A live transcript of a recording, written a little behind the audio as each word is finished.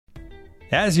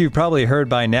As you've probably heard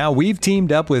by now, we've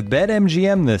teamed up with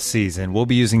BetMGM this season. We'll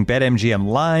be using BetMGM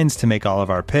lines to make all of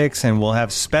our picks, and we'll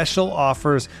have special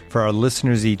offers for our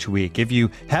listeners each week. If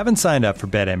you haven't signed up for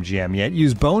BetMGM yet,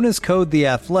 use bonus code The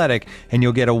Athletic, and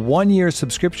you'll get a 1-year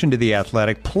subscription to The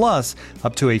Athletic, plus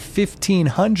up to a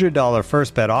 $1,500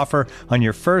 first bet offer on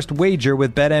your first wager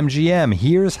with BetMGM.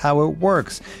 Here's how it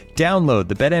works. Download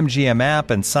the BetMGM app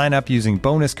and sign up using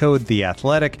bonus code The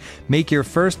Athletic. Make your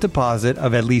first deposit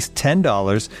of at least $10.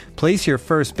 Place your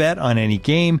first bet on any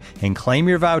game and claim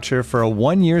your voucher for a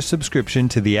 1-year subscription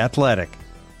to The Athletic.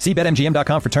 See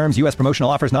BetMGM.com for terms. U.S. promotional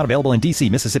offers not available in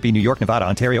D.C., Mississippi, New York, Nevada,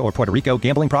 Ontario, or Puerto Rico.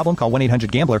 Gambling problem? Call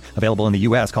 1-800-GAMBLER. Available in the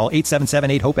U.S. Call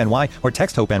 877-8-HOPE-NY or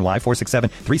text HOPE-NY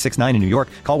 467-369 in New York.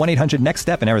 Call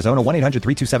 1-800-NEXT-STEP in Arizona.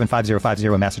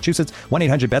 1-800-327-5050 in Massachusetts.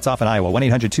 1-800-BETS-OFF in Iowa.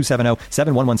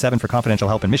 1-800-270-7117 for confidential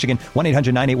help in Michigan.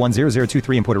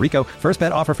 1-800-981-0023 in Puerto Rico. First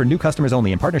bet offer for new customers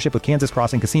only in partnership with Kansas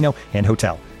Crossing Casino and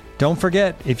Hotel. Don't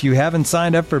forget, if you haven't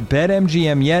signed up for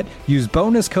BetMGM yet, use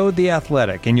bonus code The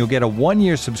Athletic, and you'll get a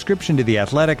 1-year subscription to The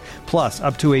Athletic, plus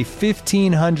up to a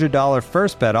 $1,500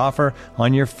 first bet offer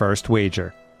on your first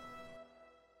wager.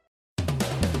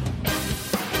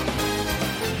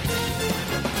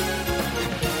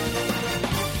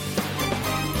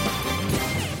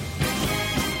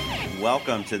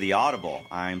 Welcome to The Audible.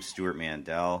 I'm Stuart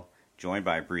Mandel, joined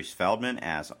by Bruce Feldman,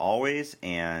 as always,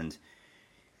 and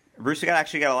Bruce, we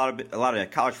got a lot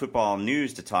of college football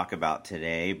news to talk about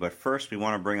today, but first we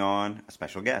want to bring on a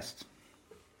special guest.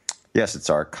 Yes,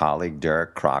 it's our colleague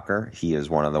Derek Crocker. He is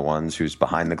one of the ones who's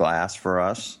behind the glass for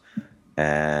us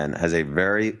and has a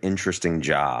very interesting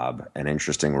job, an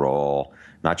interesting role,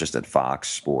 not just at Fox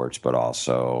Sports, but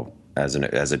also as a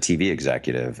TV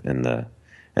executive in the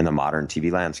modern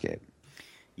TV landscape.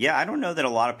 Yeah, I don't know that a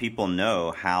lot of people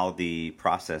know how the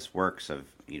process works of,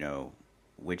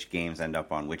 which games end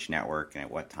up on which network and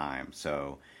at what time.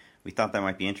 So we thought that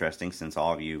might be interesting since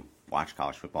all of you watch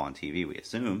college football on TV, we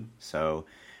assume. So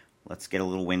let's get a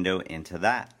little window into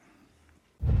that.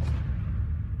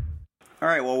 All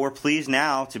right, well, we're pleased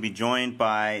now to be joined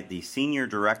by the Senior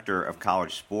Director of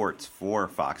College Sports for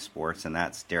Fox Sports, and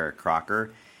that's Derek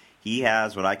Crocker. He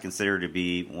has what I consider to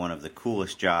be one of the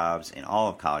coolest jobs in all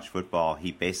of college football.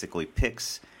 He basically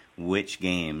picks which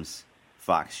games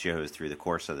Fox shows through the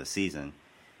course of the season.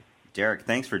 Derek,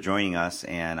 thanks for joining us,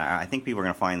 and I think people are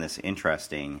going to find this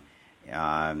interesting.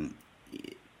 When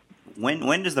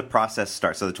does the process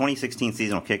start? So the 2016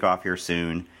 season will kick off here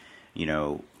soon.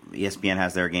 ESPN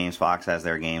has their games, Fox has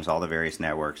their games, all the various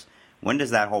networks. When does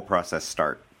that whole process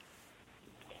start?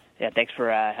 Yeah, thanks for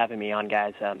having me on,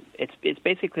 guys. It's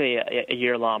basically a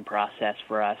year-long process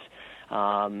for us.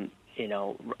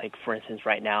 Like for instance,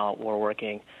 right now we're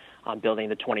working on building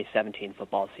the 2017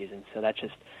 football season. So that's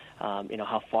just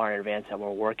how far in advance that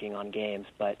we're working on games.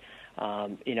 But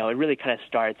it really kind of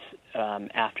starts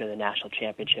after the national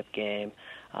championship game,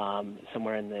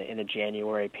 somewhere in the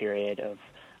January period of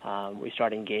we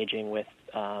start engaging with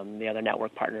the other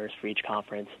network partners for each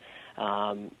conference.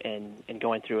 And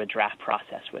going through a draft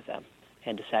process with them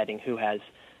and deciding who has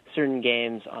certain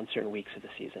games on certain weeks of the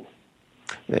season.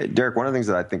 Derek, one of the things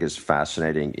that I think is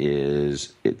fascinating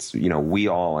is we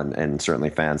all and certainly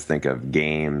fans think of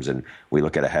games and we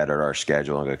look ahead at our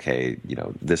schedule and go, okay,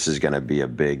 this is going to be a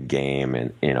big game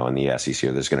in the SEC,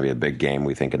 or there's going to be a big game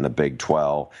we think in the Big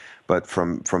 12. But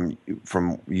from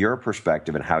your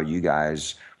perspective and how you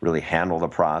guys really handle the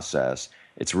process,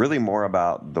 it's really more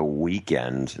about the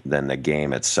weekend than the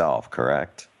game itself,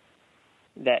 correct?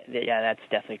 That's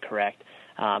definitely correct.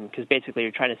 Because basically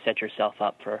you're trying to set yourself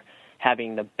up for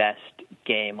having the best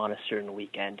game on a certain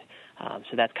weekend.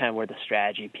 So that's kind of where the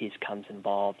strategy piece comes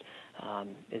involved,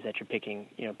 is that you're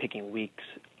picking weeks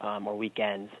or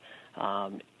weekends,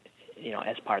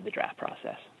 as part of the draft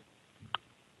process.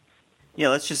 Yeah,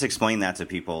 let's just explain that to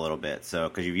people a little bit. So,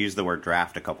 because you've used the word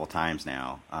draft a couple times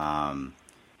now.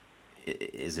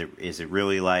 Is it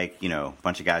really like, a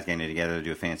bunch of guys getting together to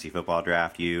do a fantasy football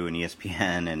draft, you and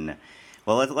ESPN? And,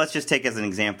 well, let's just take as an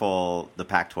example the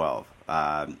Pac-12.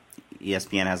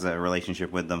 ESPN has a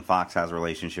relationship with them, Fox has a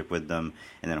relationship with them,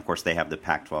 and then, of course, they have the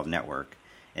Pac-12 network.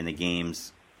 And the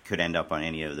games could end up on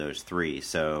any of those three.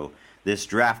 So this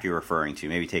draft you're referring to,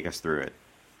 maybe take us through it.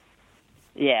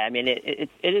 Yeah, I mean, it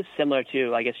is similar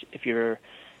to, I guess, if you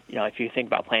think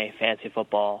about playing fantasy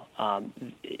football,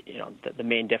 the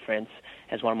main difference,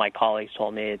 as one of my colleagues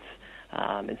told me, it's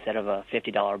instead of a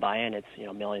 $50 buy-in, it's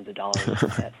millions of dollars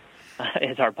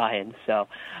is our buy-in. So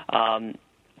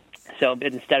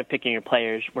instead of picking your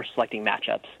players, we're selecting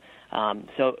matchups.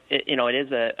 It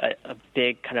is a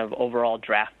big kind of overall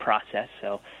draft process.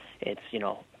 So it's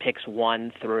picks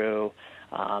 1 through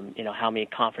how many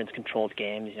conference-controlled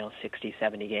games, 60,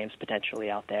 70 games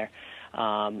potentially out there.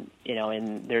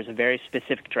 And there's a very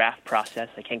specific draft process.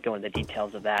 I can't go into the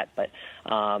details of that, but,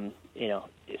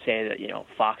 say that,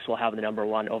 Fox will have the number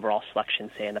one overall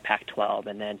selection, say, in the Pac-12,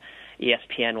 and then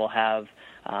ESPN will have,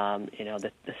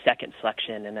 the second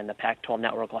selection, and then the Pac-12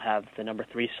 network will have the number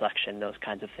 3 selection, those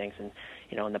kinds of things, and,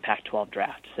 in the Pac-12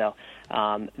 draft. So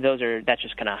that's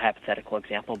just kind of a hypothetical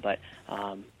example, but,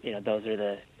 those are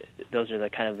the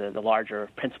kind of the larger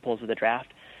principles of the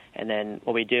draft. And then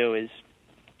what we do is,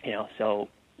 so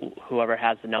whoever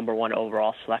has the number 1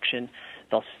 overall selection,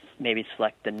 they'll maybe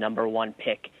select the number 1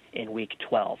 pick in week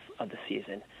 12 of the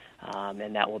season,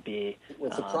 and that will be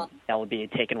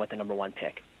taken with the number 1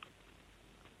 pick.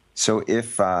 So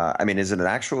if, is it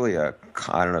actually I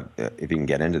don't know if you can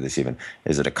get into this even,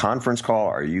 is it a conference call?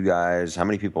 Are you guys, how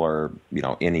many people are,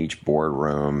 in each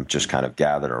boardroom just kind of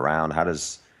gathered around? How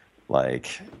does, I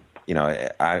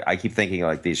keep thinking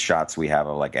like these shots we have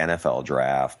of like NFL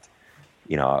draft,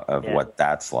 what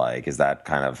that's like. Is that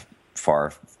kind of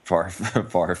far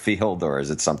afield, or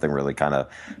is it something really kind of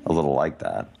a little like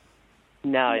that?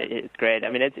 No, it's great.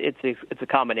 I mean, it's a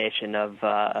combination of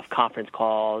conference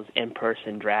calls,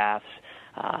 in-person drafts.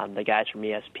 The guys from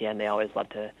ESPN, they always love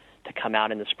to come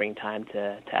out in the springtime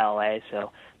to LA,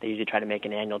 so they usually try to make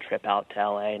an annual trip out to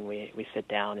LA, and we sit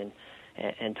down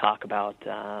and talk about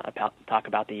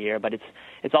the year. But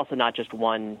it's also not just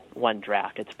one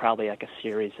draft. It's probably like a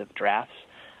series of drafts.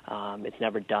 It's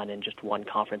never done in just one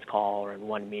conference call or in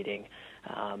one meeting.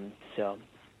 But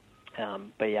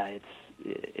yeah,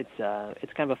 it's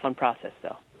kind of a fun process,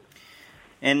 though.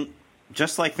 And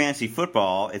just like fantasy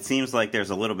football, it seems like there's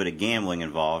a little bit of gambling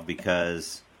involved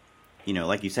because,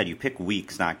 like you said, you pick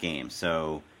weeks, not games.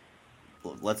 So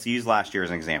let's use last year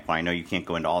as an example. I know you can't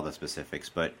go into all the specifics,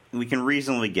 but we can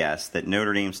reasonably guess that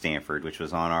Notre Dame-Stanford, which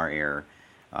was on our air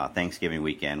Thanksgiving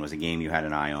weekend, was a game you had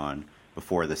an eye on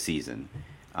before the season.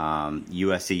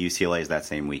 USC-UCLA is that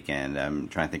same weekend. I'm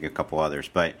trying to think of a couple others.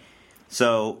 But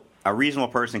so a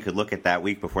reasonable person could look at that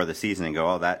week before the season and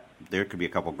go, there could be a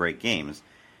couple great games.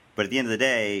 But at the end of the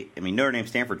day, Notre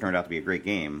Dame-Stanford turned out to be a great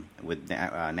game with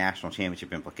national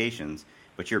championship implications.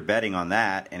 But you're betting on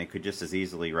that, and it could just as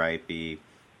easily, right, be,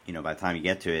 by the time you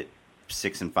get to it,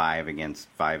 6-5 against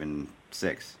 5-6.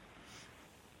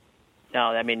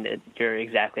 No, you're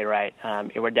exactly right.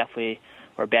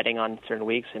 We're betting on certain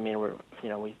weeks.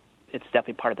 It's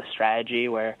definitely part of the strategy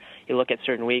where you look at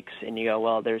certain weeks and you go,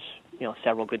 well, there's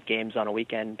several good games on a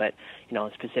weekend, but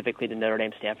specifically the Notre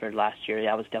Dame-Stanford last year,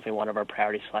 that was definitely one of our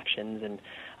priority selections, and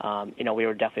we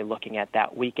were definitely looking at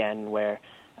that weekend where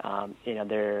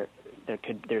there's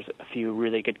a few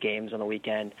really good games on the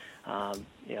weekend.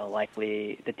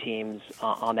 Likely the teams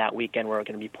on that weekend were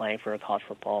going to be playing for a college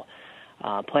football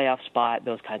playoff spot,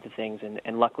 those kinds of things,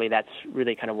 and luckily that's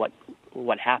really kind of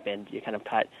what happened. You kind of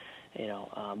caught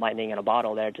lightning in a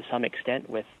bottle there to some extent,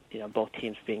 with both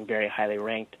teams being very highly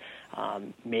ranked,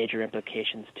 major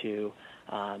implications to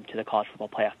the college football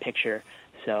playoff picture.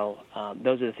 So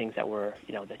those are the things that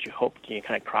that you hope, you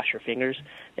kind of cross your fingers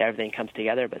that everything comes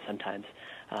together. But sometimes,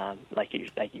 like you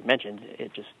mentioned,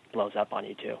 it just blows up on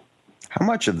you too. How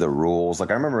much of the rules? I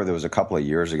remember there was a couple of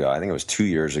years ago. I think it was 2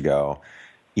 years ago.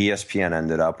 ESPN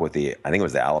ended up with I think it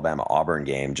was the Alabama-Auburn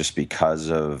game, just because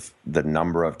of the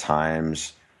number of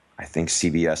times I think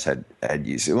CBS had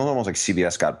used it. Was almost like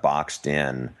CBS got boxed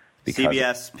in. Because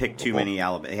CBS picked too many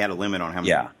Alabama. They had a limit on how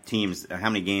many teams, how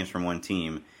many games from one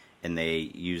team, and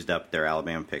they used up their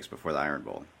Alabama picks before the Iron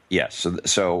Bowl. Yes.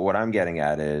 So what I'm getting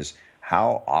at is,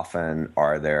 how often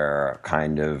are there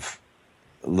kind of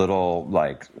little,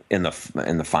 in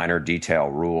the finer detail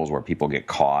rules where people get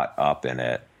caught up in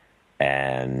it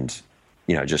and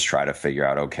just try to figure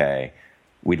out, okay,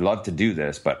 we'd love to do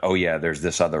this, but there's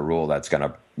this other rule that's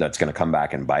gonna come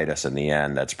back and bite us in the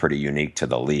end. That's pretty unique to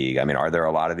the league. Are there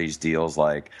a lot of these deals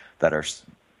that are,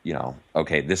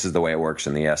 okay, this is the way it works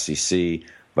in the SEC,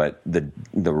 but the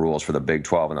rules for the Big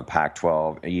 12 and the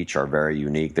Pac-12 each are very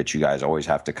unique, that you guys always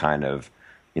have to kind of,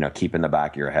 keep in the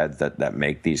back of your heads that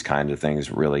make these kinds of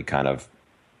things really kind of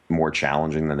more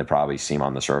challenging than they probably seem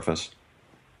on the surface?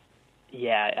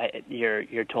 Yeah,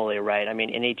 you're totally right.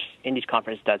 Each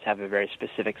conference does have a very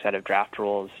specific set of draft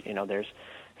rules. There's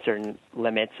certain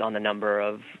limits on the number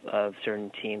of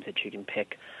certain teams that you can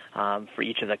pick for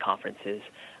each of the conferences.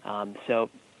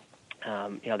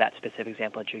 That specific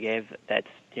example that you gave, that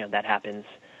happens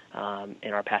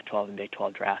in our Pac-12 and Big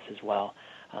 12 drafts as well.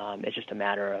 It's just a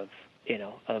matter of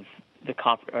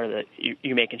the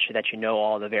you making sure that you know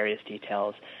all the various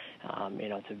details.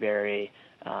 It's a very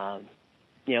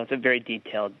it's a very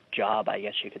detailed job, I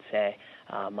guess you could say,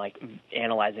 like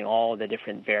analyzing all the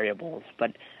different variables.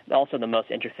 But also the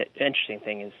most interesting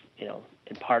thing is,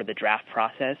 in part of the draft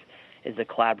process is the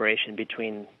collaboration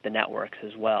between the networks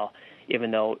as well.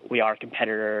 Even though we are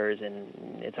competitors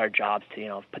and it's our jobs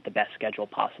to, put the best schedule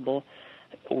possible,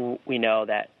 we know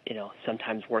that,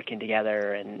 sometimes working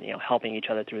together and, helping each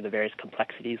other through the various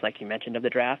complexities, like you mentioned, of the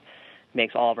draft,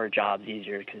 makes all of our jobs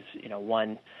easier because,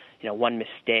 one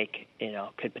mistake,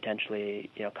 could potentially,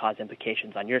 cause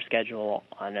implications on your schedule,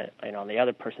 on the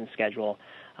other person's schedule.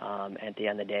 At the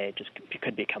end of the day, it just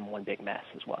could become one big mess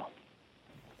as well.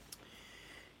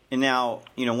 And now,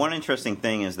 one interesting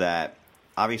thing is that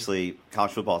obviously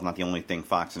college football is not the only thing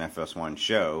Fox and FS1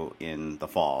 show in the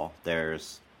fall.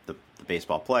 There's the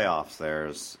baseball playoffs,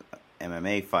 there's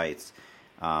MMA fights.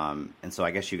 And so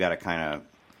I guess you got to kind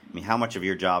of, how much of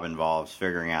your job involves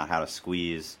figuring out how to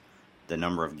squeeze the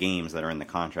number of games that are in the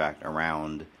contract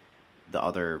around the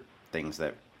other things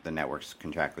that the network's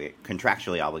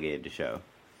contractually obligated to show?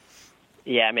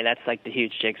 Yeah, that's like the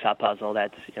huge jigsaw puzzle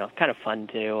that's, kind of fun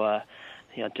to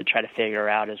try to figure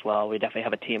out as well. We definitely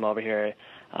have a team over here,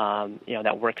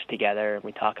 that works together.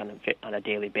 We talk on a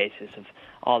daily basis of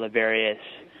all the various,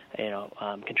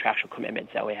 contractual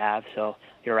commitments that we have. So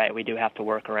you're right, we do have to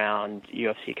work around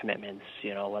UFC commitments,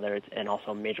 whether it's, and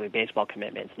also Major League Baseball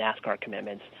commitments, NASCAR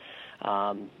commitments.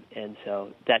 And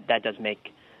so that does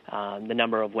make the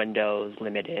number of windows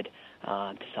limited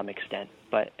to some extent.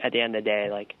 But at the end of the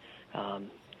day,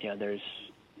 there's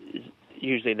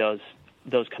usually those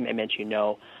commitments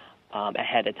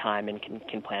ahead of time and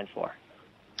can plan for.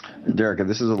 Derek,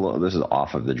 this is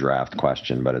off of the draft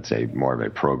question, but it's more of a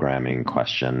programming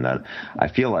question that I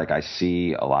feel like I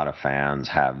see a lot of fans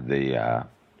have the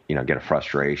get a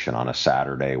frustration on a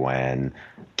Saturday when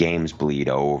games bleed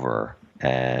over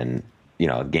and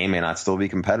a game may not still be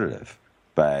competitive,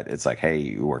 but it's like,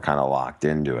 hey, we're kind of locked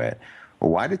into it. Well,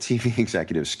 why do TV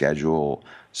executives schedule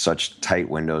such tight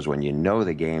windows when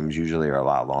the games usually are a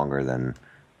lot longer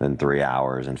than 3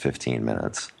 hours and 15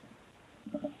 minutes?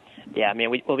 Yeah,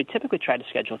 we typically try to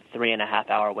schedule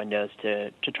 3.5-hour windows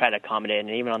to try to accommodate, and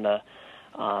even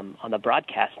on the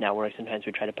broadcast network, sometimes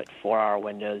we try to put 4-hour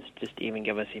windows just to even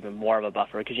give us even more of a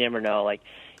buffer, because you never know,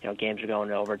 games are going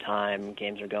to overtime,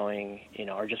 games are going,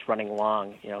 or just running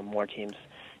long, more teams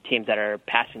that are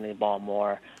passing the ball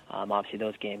more, obviously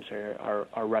those games are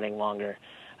running longer.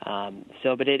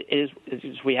 But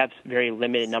we have very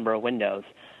limited number of windows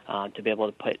to be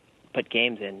able to put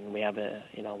games in. We have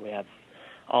we have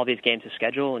all these games to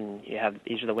schedule, and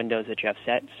these are the windows that you have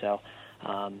set. So,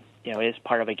 it is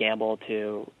part of a gamble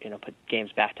to put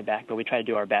games back to back, but we try to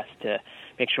do our best to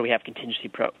make sure we have contingency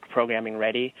programming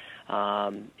ready,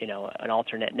 an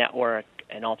alternate network,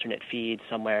 an alternate feed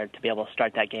somewhere to be able to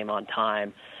start that game on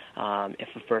time if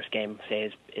the first game,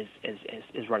 say,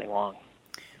 is running long.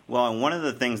 Well, and one of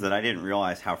the things that I didn't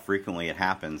realize how frequently it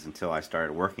happens until I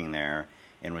started working there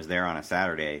and was there on a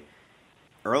Saturday.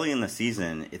 Early in the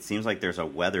season, it seems like there's a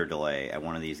weather delay at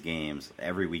one of these games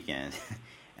every weekend,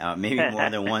 maybe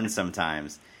more than one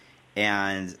sometimes.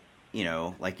 And,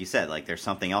 like you said, there's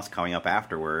something else coming up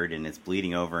afterward, and it's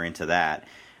bleeding over into that.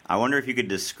 I wonder if you could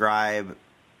describe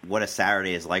what a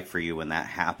Saturday is like for you when that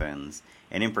happens.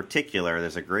 And in particular,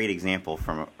 there's a great example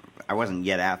from, I wasn't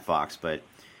yet at Fox, but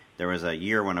there was a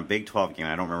year when a Big 12 game,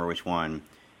 I don't remember which one,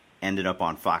 ended up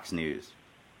on Fox News.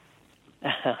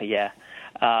 Yeah.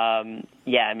 That's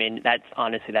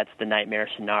the nightmare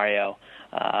scenario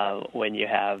when you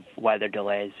have weather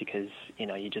delays, because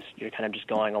you're kind of just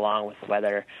going along with the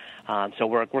weather. So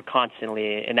we're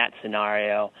constantly in that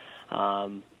scenario.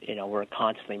 We're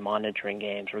constantly monitoring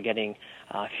games. We're getting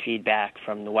feedback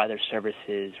from the weather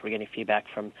services. We're getting feedback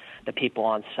from the people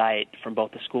on site, from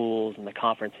both the schools and the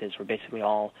conferences. We're basically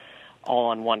all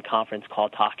on one conference call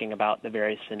talking about the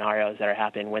various scenarios that are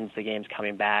happening. When's the game's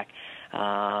coming back?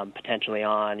 Potentially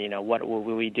on, what will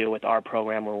we do with our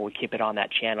program? Will we keep it on that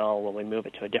channel? Will we move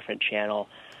it to a different channel?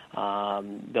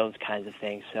 Those kinds of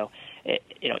things. So,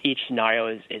 each scenario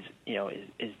is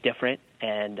different,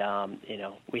 and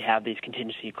we have these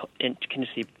contingency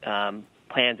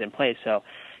plans in place. So,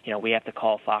 we have to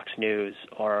call Fox News,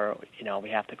 or we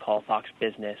have to call Fox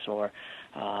Business, or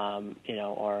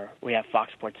or we have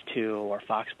Fox Sports 2 or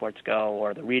Fox Sports Go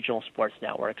or the regional sports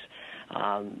networks.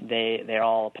 They're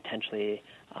all potentially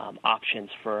options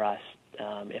for us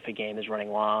if a game is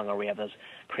running long or we have those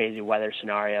crazy weather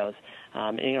scenarios.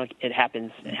 It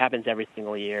happens every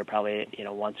single year, probably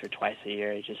once or twice a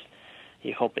year.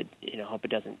 You hope it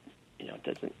doesn't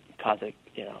cause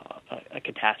a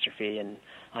catastrophe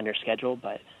on your schedule,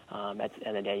 but at the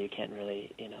end of the day, you can't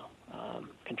really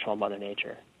control Mother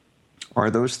Nature. Are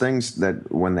those things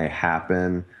that when they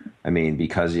happen, I mean,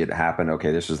 because it happened,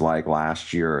 okay, this is like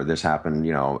last year, or this happened,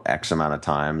 X amount of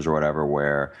times or whatever,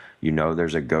 where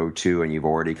there's a go-to and you've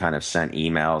already kind of sent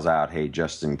emails out, hey,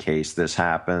 just in case this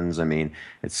happens? I mean,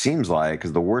 it seems like,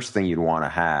 because the worst thing you'd want to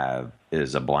have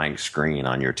is a blank screen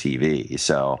on your TV.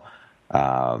 So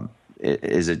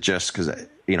is it just because,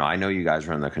 I know you guys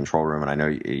are in the control room, and I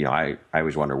know, I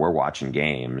always wonder, we're watching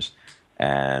games,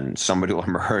 and somebody will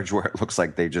emerge where it looks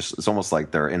like it's almost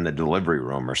like they're in the delivery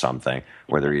room or something,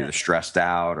 where they're either stressed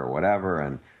out or whatever.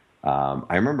 And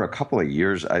I remember a couple of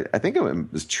years, I think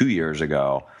it was 2 years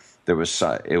ago, it was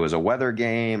a weather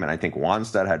game, and I think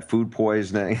Wannstedt had food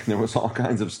poisoning, and there was all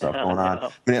kinds of stuff going on.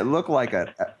 I mean, it looked like an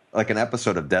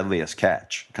episode of Deadliest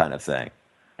Catch kind of thing.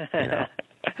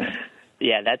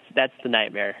 Yeah, that's the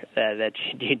nightmare that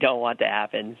you don't want to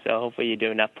happen. So hopefully you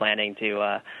do enough planning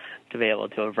to be able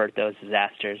to avert those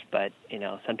disasters. But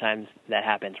sometimes that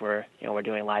happens. We're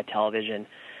doing live television,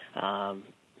 and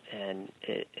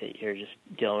you're just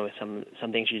dealing with some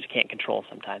things you just can't control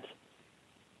sometimes.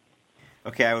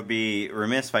 Okay, I would be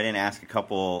remiss if I didn't ask a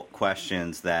couple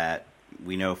questions that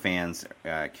we know fans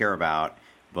care about,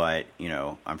 but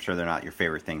I'm sure they're not your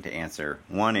favorite thing to answer.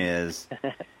 One is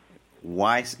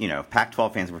why,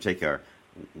 Pac-12 fans in particular,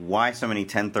 why so many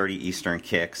 10:30 Eastern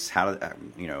kicks? How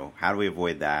do we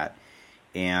avoid that?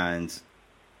 And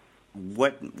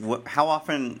how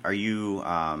often are you?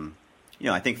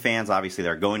 I think fans obviously that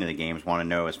are going to the games want to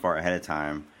know as far ahead of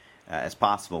time as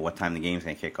possible what time the game's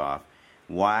going to kick off.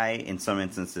 Why, in some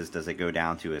instances, does it go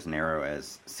down to as narrow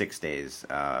as 6 days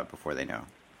before they know?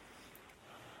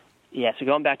 Yeah, so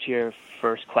going back to your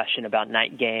first question about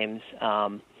night games,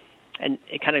 and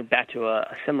it kind of back to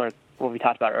a similar what we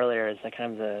talked about earlier is the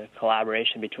kind of the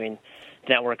collaboration between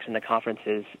networks and the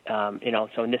conferences.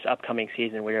 So in this upcoming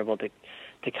season, we were able to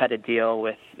cut a deal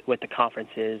with the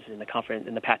conferences, and the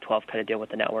Pac-12 cut a deal with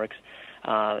the networks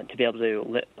to be able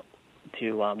to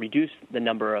reduce the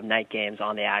number of night games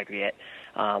on the aggregate,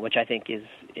 which I think is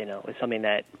something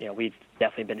that we've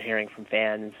definitely been hearing from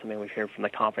fans, something we've heard from the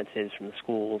conferences, from the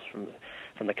schools, from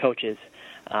the coaches.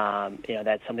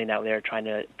 That's something that they're trying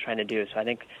to do. So I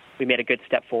think we made a good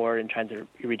step forward in trying to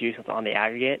reduce it on the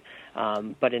aggregate.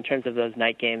 But in terms of those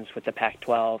night games with the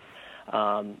Pac-12,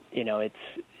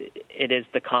 it is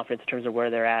the conference in terms of where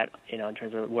they're at, in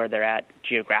terms of where they're at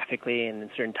geographically and in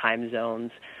certain time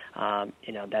zones.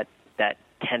 That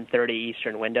 10:30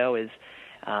 Eastern window is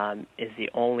the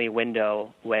only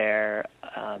window where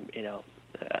a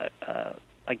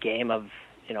game of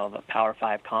a Power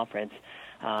 5 conference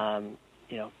on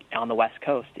the West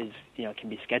Coast is can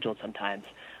be scheduled sometimes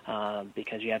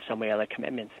because you have so many other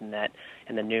commitments in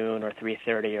the noon or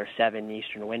 3:30 or 7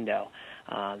 Eastern window.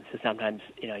 So sometimes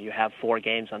you have 4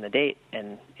 games on the date,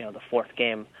 and the fourth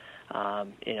game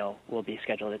will be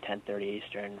scheduled at 10:30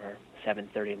 Eastern or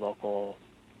 7:30 local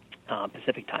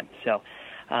Pacific time. So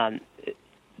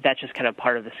that's just kind of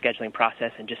part of the scheduling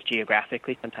process, and just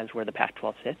geographically, sometimes where the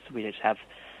Pac-12 sits, we just have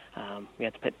we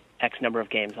have to put X number of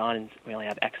games on, and we only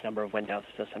have X number of windows.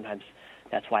 So sometimes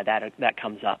that's why that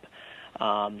comes up.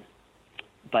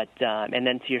 But and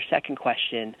then to your second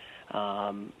question,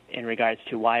 in regards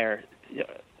to why are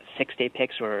 6-day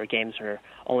picks or games are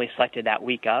only selected that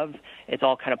week of, it's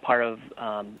all kind of part of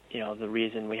the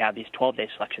reason we have these 12-day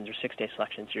selections or 6-day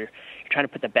selections. You're trying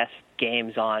to put the best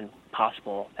games on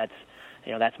possible.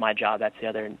 That's my job. That's the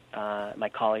other my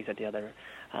colleagues at the other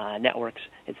networks.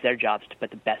 It's their jobs to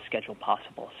put the best schedule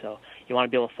possible. So you want to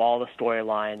be able to follow the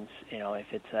storylines.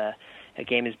 If it's a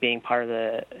game is being part of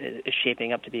is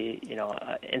shaping up to be an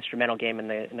instrumental game in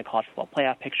the college football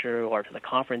playoff picture, or to the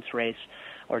conference race,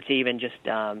 or to even just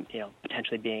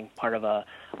potentially being part of a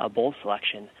bowl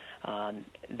selection.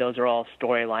 Those are all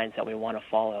storylines that we want to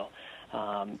follow,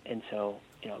 and so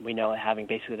we know having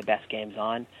basically the best games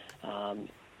on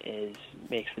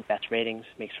makes for the best ratings,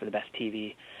 makes for the best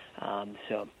TV.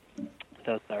 So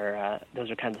those are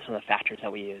kind of some of the factors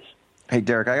that we use. Hey,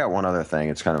 Derek, I got one other thing.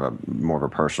 It's kind of more of a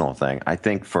personal thing. I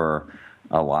think for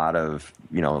a lot of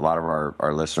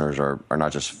our listeners are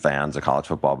not just fans of college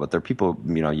football, but they're people,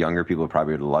 younger people who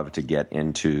probably would love to get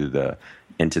into the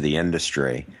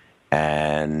industry.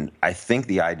 And I think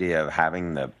the idea of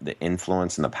having the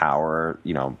influence and the power,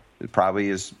 it probably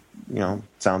is,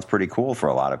 sounds pretty cool for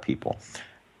a lot of people.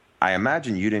 I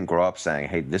imagine you didn't grow up saying,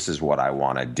 hey, this is what I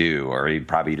want to do, or you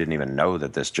probably didn't even know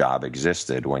that this job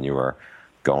existed when you were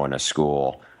going to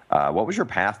school. What was your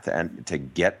path to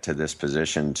get to this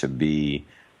position, to be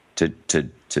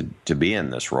in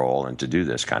this role and to do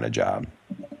this kind of job?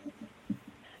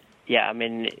 Yeah, I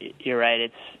mean, you're right.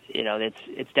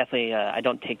 It's definitely I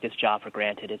don't take this job for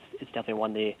granted. It's definitely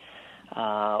one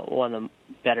one of the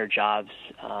better jobs,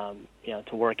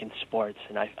 to work in sports,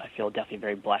 and I feel definitely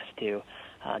very blessed to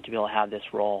be able to have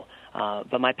this role.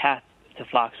 But my path to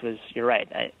Fox was, you're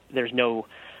right, there's no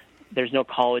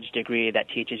college degree that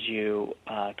teaches you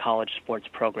college sports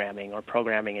programming or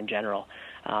programming in general.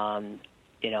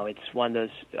 It's one of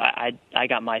those. I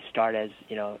got my start as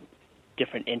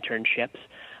different internships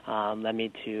led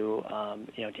me to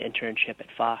internship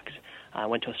at Fox. I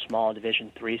went to a small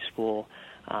Division III school,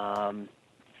 and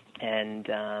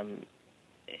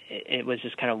it was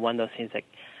just kind of one of those things that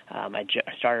I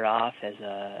started off as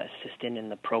an assistant in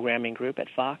the programming group at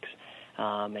Fox.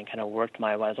 And kind of worked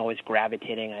I was always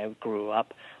gravitating. I grew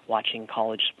up watching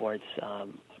college sports.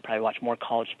 Probably watched more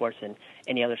college sports than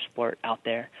any other sport out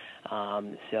there.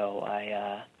 So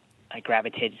I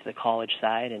gravitated to the college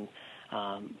side, and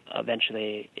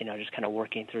eventually, just kind of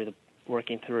working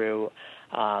through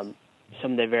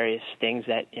some of the various things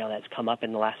that that's come up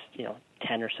in the last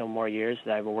 10 or so more years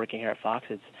that I've been working here at Fox.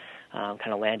 It's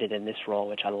kind of landed in this role,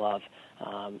 which I love.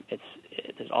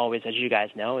 There's always, as you guys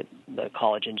know, the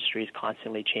college industry is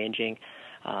constantly changing.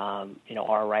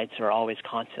 Our rights are always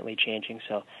constantly changing.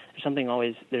 So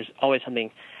there's always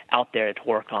something out there to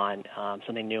work on,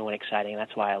 something new and exciting.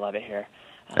 That's why I love it here,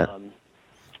 and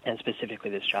specifically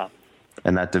this job.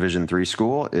 And that Division III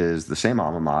school is the same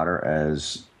alma mater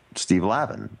as Steve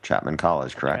Lavin, Chapman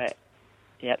College, correct? Right.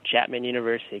 Yep, Chapman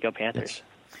University. Go Panthers. Yes.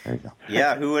 There you go.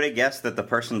 Yeah, who would have guessed that the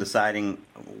person deciding,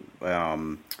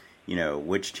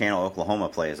 which channel Oklahoma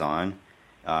plays on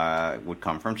would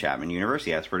come from Chapman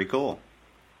University? That's pretty cool.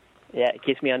 Yeah, it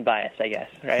keeps me unbiased, I guess,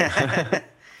 right?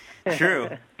 True.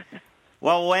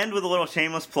 Well, we'll end with a little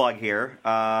shameless plug here.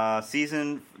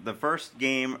 The first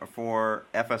game for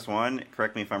FS1,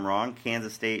 correct me if I'm wrong,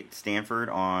 Kansas State, Stanford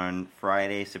on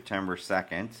Friday, September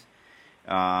 2nd.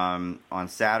 On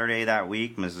Saturday that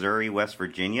week, Missouri, West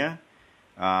Virginia.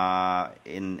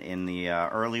 In the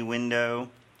early window,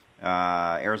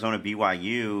 Arizona,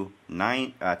 BYU,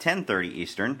 10:30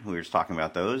 Eastern. We were just talking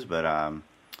about those, but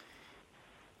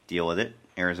deal with it,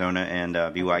 Arizona and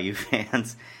BYU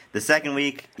fans. The second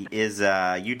week is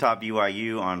Utah,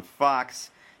 BYU on Fox.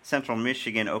 Central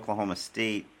Michigan, Oklahoma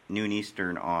State, noon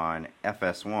Eastern on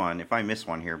FS1. If I miss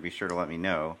one here, be sure to let me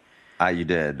know. You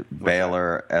did.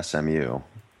 Baylor, SMU.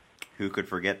 Who could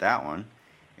forget that one?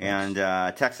 And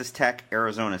Texas Tech,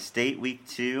 Arizona State, Week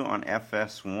 2 on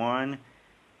FS1.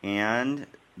 And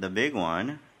the big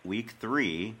one, Week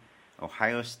 3,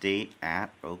 Ohio State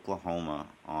at Oklahoma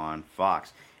on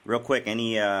Fox. Real quick,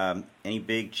 any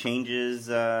big changes,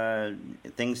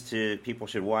 things people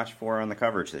should watch for on the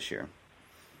coverage this year?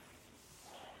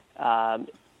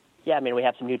 We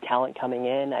have some new talent coming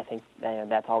in. I think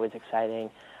that's always exciting.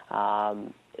 Our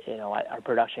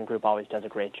production group always does a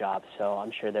great job, so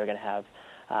I'm sure they're going to have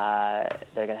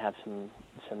some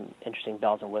interesting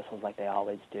bells and whistles like they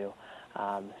always do.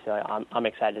 So I'm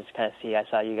excited to kind of see. I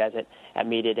saw you guys at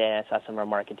Media Day, and I saw some of our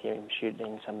marketing team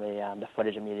shooting some of the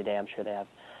footage of Media Day. I'm sure they have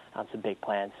some big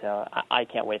plans. So I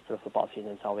can't wait for the football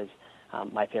season. It's always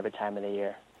my favorite time of the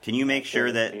year. Can you make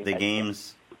sure that the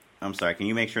games? I'm sorry. Can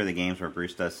you make sure the games where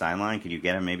Bruce does sideline? Could you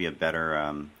get him maybe a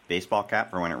better baseball cap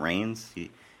for when it rains?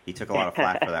 He took a lot of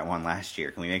flack for that one last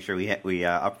year. Can we make sure we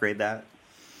upgrade that?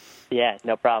 Yeah,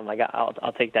 no problem.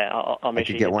 I'll take that. I'll make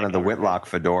sure you get one of the Whitlock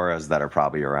fedoras that are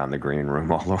probably around the green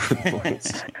room all over the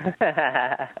place.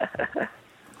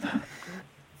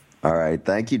 All right.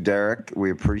 Thank you, Derek.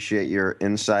 We appreciate your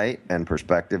insight and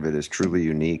perspective. It is truly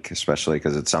unique, especially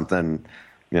because it's something,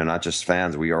 not just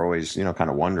fans. We are always, kind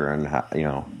of wondering how,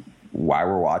 why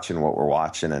we're watching what we're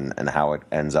watching and how it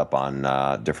ends up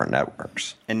on different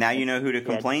networks. And now you know who to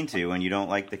complain to when you don't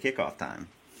like the kickoff time.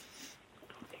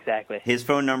 Exactly. His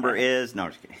phone number is... No,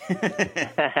 I'm just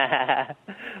kidding.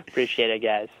 Appreciate it,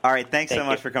 guys. All right. Thanks so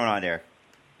much for coming on, Derek.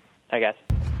 Hi, guys.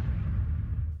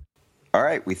 All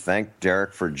right. We thank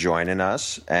Derek for joining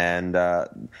us. And,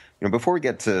 before we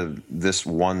get to this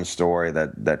one story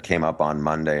that came up on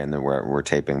Monday, and then we're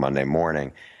taping Monday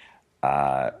morning,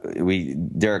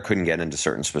 Derek couldn't get into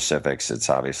certain specifics.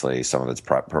 It's obviously some of it's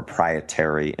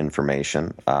proprietary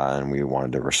information, and we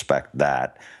wanted to respect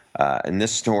that. And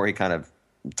this story kind of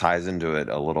ties into it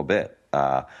a little bit.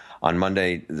 On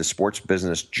Monday, the Sports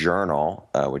Business Journal,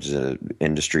 which is an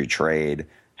industry trade,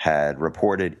 had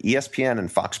reported ESPN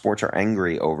and Fox Sports are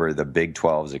angry over the Big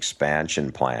 12's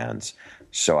expansion plans.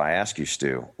 So I ask you,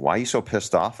 Stu, why are you so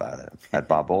pissed off at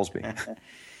Bob Bowlesby?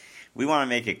 We want to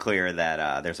make it clear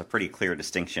that there's a pretty clear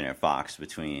distinction at Fox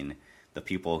between the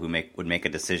people who would make a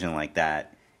decision like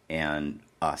that and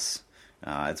us.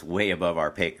 It's way above our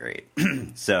pay grade.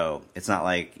 So it's not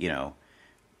like,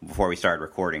 before we started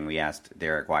recording, we asked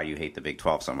Derek, why do you hate the Big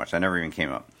 12 so much? That never even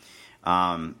came up.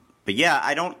 But yeah,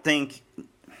 I don't think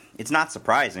it's not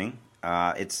surprising.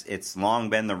 It's long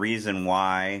been the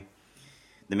main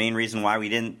reason why we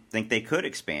didn't think they could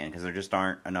expand, because there just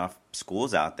aren't enough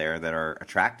schools out there that are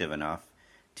attractive enough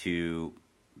to,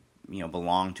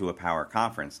 belong to a power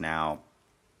conference. Now,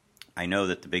 I know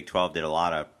that the Big 12 did a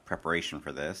lot of preparation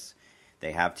for this.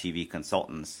 They have TV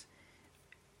consultants.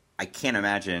 I can't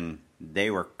imagine they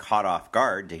were caught off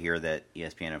guard to hear that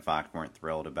ESPN and Fox weren't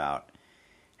thrilled about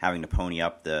having to pony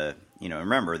up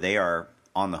remember, they are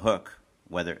on the hook.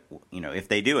 Whether, if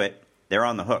they do it, they're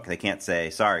on the hook. They can't say,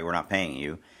 sorry, we're not paying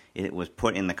you. It was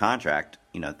put in the contract,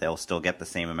 they'll still get the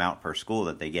same amount per school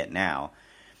that they get now.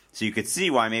 So you could see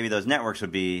why maybe those networks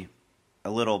would be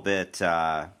a little bit,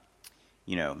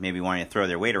 maybe wanting to throw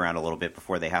their weight around a little bit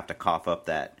before they have to cough up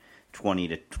that 20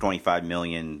 to 25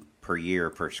 million per year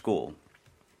per school.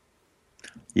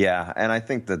 Yeah, and I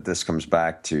think that this comes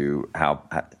back to how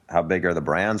big are the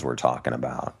brands we're talking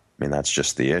about. I mean, that's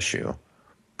just the issue.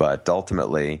 But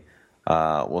ultimately,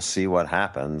 we'll see what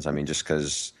happens. I mean, just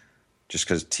because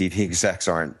TV execs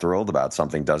aren't thrilled about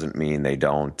something doesn't mean they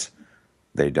don't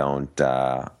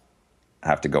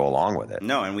have to go along with it.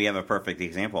 No, and we have a perfect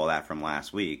example of that from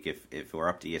last week. If we're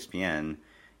up to ESPN,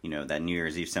 that New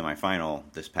Year's Eve semifinal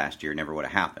this past year never would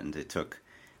have happened. It took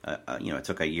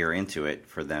a year into it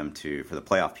for the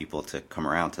playoff people to come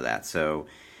around to that. So,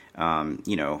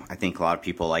 I think a lot of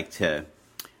people like to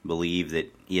believe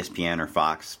that ESPN or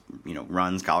Fox,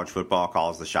 runs college football,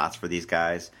 calls the shots for these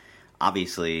guys.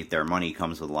 Obviously, their money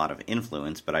comes with a lot of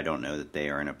influence, but I don't know that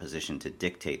they are in a position to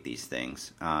dictate these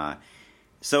things.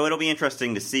 So it'll be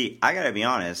interesting to see. I got to be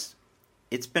honest,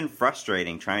 it's been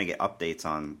frustrating trying to get updates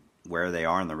on where they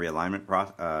are in the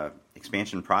realignment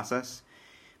expansion process,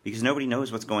 because nobody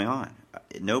knows what's going on.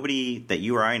 Nobody that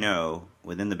you or I know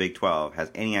within the Big 12 has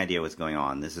any idea what's going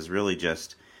on. This is really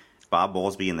just Bob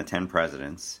Bowlesby and the 10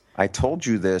 presidents. I told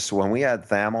you this when we had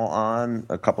Thamel on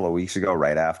a couple of weeks ago,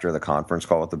 right after the conference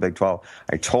call with the Big 12.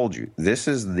 I told you this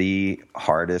is the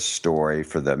hardest story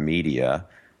for the media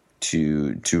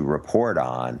to report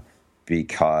on,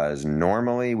 because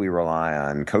normally we rely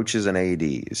on coaches and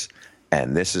ADs,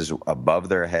 and this is above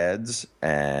their heads.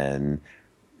 And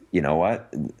you know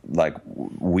what? Like,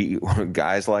 we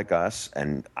guys like us,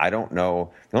 and I don't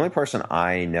know, the only person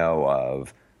I know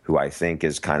of who I think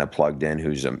is kind of plugged in,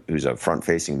 who's a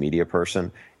front-facing media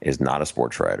person, is not a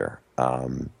sports writer.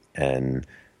 And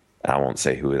I won't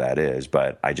say who that is,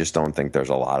 but I just don't think there's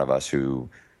a lot of us who.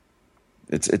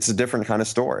 It's a different kind of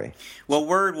story. Well,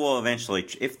 word will eventually,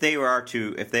 if they are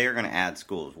going to add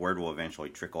schools, word will eventually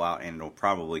trickle out, and it'll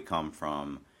probably come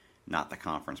from not the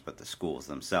conference but the schools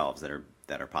themselves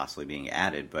that are possibly being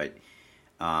added. But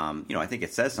I think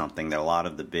it says something that a lot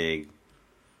of the big.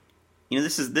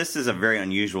 This is a very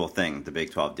unusual thing the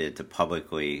Big 12 did to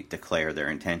publicly declare their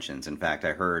intentions. In fact,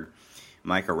 I heard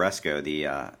Mike Oresco, the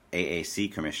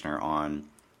AAC commissioner, on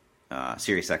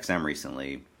SiriusXM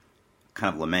recently,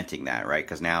 kind of lamenting that, right?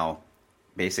 Because now,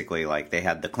 basically, like, they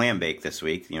had the clam bake this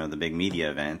week, the big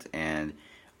media event, and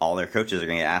all their coaches are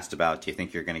going to get asked about, do you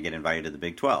think you're going to get invited to the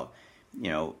Big 12?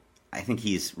 I think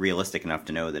he's realistic enough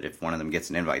to know that if one of them gets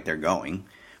an invite, they're going.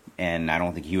 And I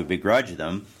don't think he would begrudge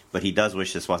them, but he does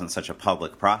wish this wasn't such a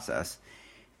public process.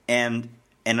 And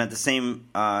at the same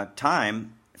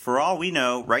time, for all we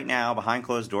know, right now, behind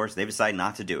closed doors, they've decided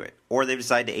not to do it. Or they've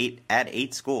decided to add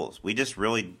 8 schools. We just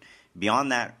really,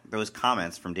 beyond those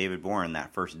comments from David Boren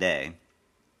that first day,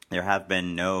 there have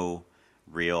been no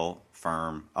real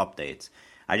firm updates.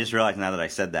 I just realized now that I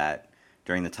said that,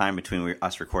 during the time between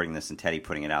us recording this and Teddy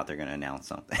putting it out, they're going to announce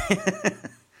something.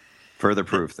 Further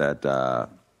proof that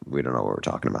we don't know what we're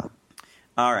talking about.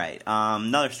 All right.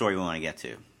 Another story we want to get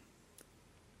to.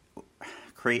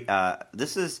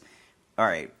 This is... All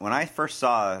right. When I first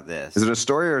saw this... Is it a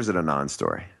story or is it a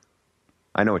non-story?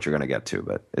 I know what you're going to get to,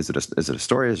 but is it a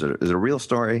story? Is it a real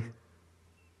story?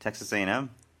 Texas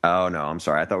A&M? Oh, no. I'm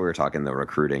sorry. I thought we were talking the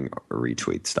recruiting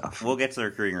retweet stuff. We'll get to the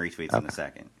recruiting retweets in a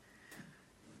second.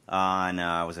 On,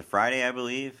 was it Friday, I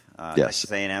believe? Yes.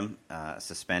 Texas A&M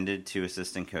suspended 2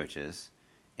 assistant coaches.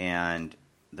 And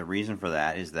the reason for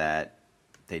that is that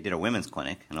they did a women's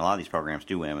clinic, and a lot of these programs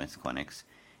do women's clinics,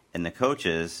 and the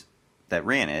coaches that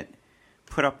ran it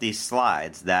put up these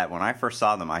slides that when I first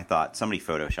saw them, I thought somebody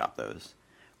photoshopped those,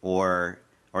 or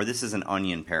this is an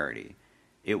Onion parody.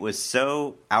 It was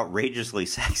so outrageously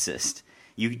sexist.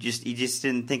 You just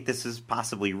didn't think this was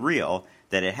possibly real,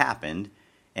 that it happened,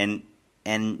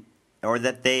 or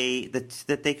that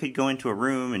they could go into a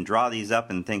room and draw these up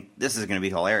and think this is going to be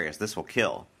hilarious. This will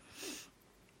kill.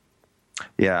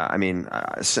 Yeah, I mean,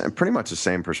 pretty much the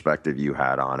same perspective you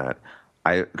had on it.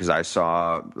 Because I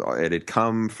saw it had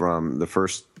come from the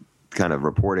first kind of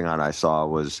reporting on I saw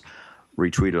was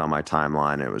retweeted on my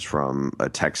timeline. It was from a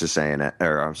Texas A&M,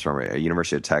 or I'm sorry, a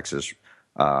University of Texas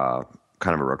kind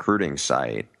of a recruiting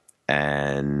site,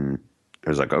 and it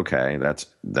was like, okay,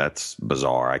 that's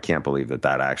bizarre. I can't believe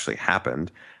that actually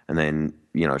happened. And then,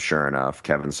 sure enough,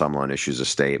 Kevin Sumlin issues a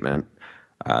statement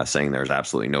saying there's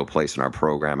absolutely no place in our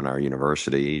program in our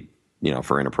university,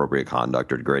 for inappropriate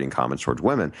conduct or degrading comments towards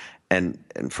women, and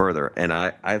further. And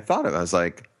I thought I was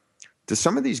like, do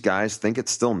some of these guys think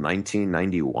it's still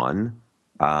 1991?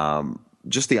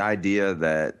 Just the idea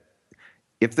that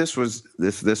if this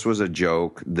was a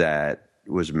joke that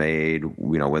was made,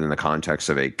 within the context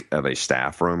of a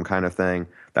staff room kind of thing,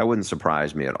 that wouldn't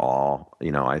surprise me at all.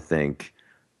 I think,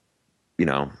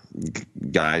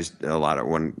 guys,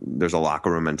 when there's a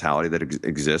locker room mentality that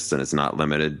exists, and it's not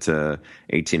limited to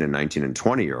 18 and 19 and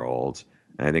 20-year-olds.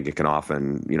 And I think it can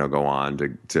often, go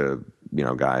on to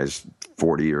guys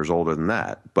 40 years older than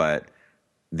that. But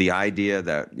the idea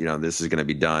that, this is going to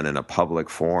be done in a public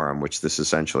forum, which this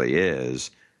essentially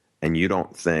is, and you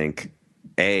don't think,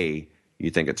 A, you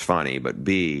think it's funny, but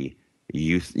B,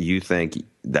 you think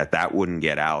that wouldn't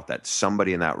get out, that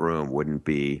somebody in that room wouldn't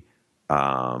be,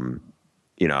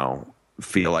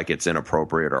 feel like it's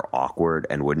inappropriate or awkward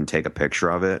and wouldn't take a picture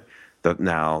of it.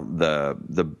 Now,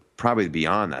 the probably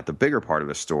beyond that, the bigger part of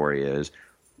the story is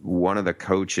one of the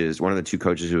two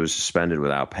coaches who was suspended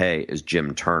without pay is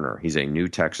Jim Turner. He's a new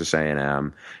Texas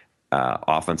A&M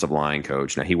offensive line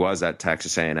coach. Now, he was at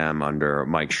Texas A&M under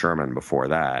Mike Sherman before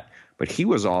that, but he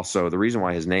was also, the reason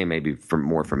why his name may be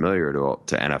more familiar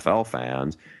to NFL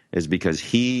fans is because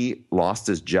he lost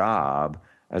his job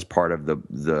as part of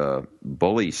the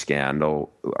bully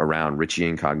scandal around Richie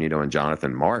Incognito and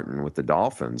Jonathan Martin with the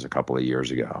Dolphins a couple of years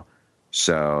ago.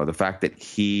 So the fact that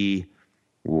he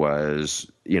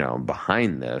was,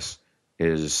 behind this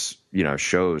is,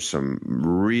 shows some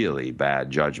really bad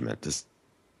judgment.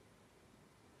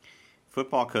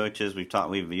 Football coaches,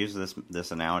 we've used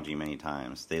this analogy many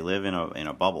times. They live in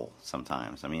a bubble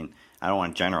sometimes. I mean, I don't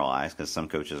want to generalize because some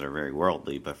coaches are very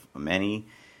worldly, but many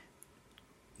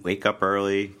wake up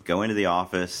early, go into the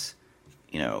office,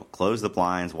 close the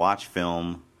blinds, watch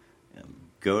film,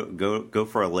 go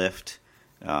for a lift,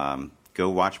 go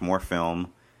watch more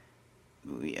film,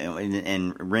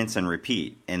 and rinse and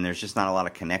repeat. And there's just not a lot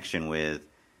of connection with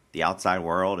the outside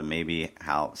world and maybe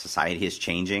how society is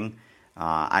changing.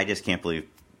 I just can't believe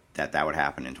that would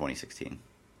happen in 2016.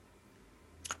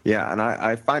 Yeah, and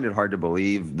I find it hard to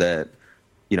believe that,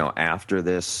 after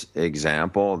this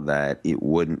example, that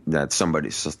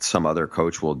some other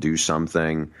coach will do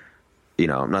something.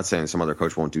 I'm not saying some other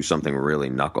coach won't do something really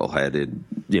knuckleheaded,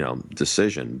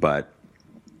 decision, but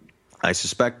I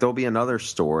suspect there'll be another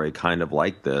story kind of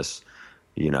like this,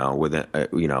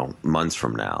 within months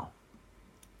from now.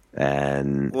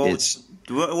 And what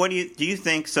do you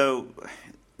think? So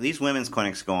these women's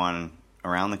clinics go on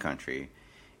around the country,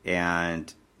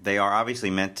 and they are obviously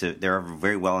they're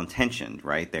very well intentioned,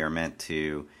 right? They are meant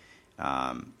to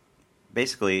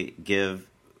basically give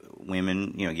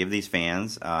women, give these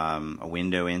fans a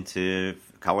window into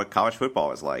what college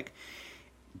football is like.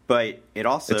 But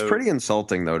it's pretty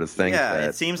insulting, though, to think that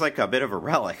it seems like a bit of a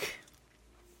relic.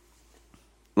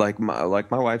 Like my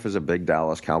wife is a big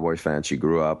Dallas Cowboys fan. She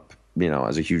grew up,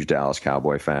 as a huge Dallas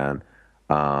Cowboy fan.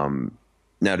 Now,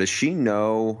 does she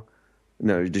know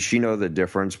the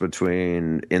difference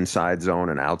between inside zone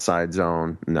and outside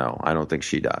zone? No, I don't think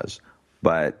she does.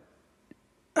 But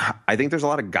I think there's a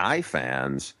lot of guy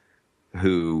fans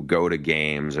who go to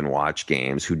games and watch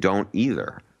games who don't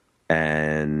either.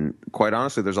 And quite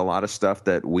honestly, there's a lot of stuff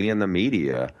that we in the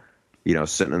media,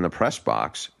 sitting in the press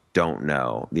box, don't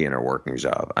know the inner workings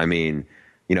of. I mean,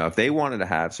 if they wanted to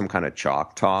have some kind of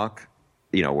chalk talk,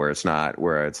 where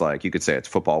it's like you could say it's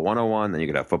football 101, then you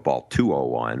could have football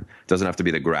 201. It doesn't have to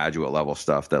be the graduate level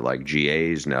stuff that like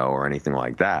GAs know or anything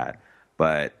like that.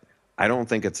 But I don't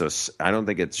think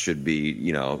it should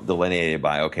be, delineated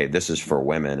by, okay, this is for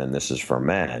women and this is for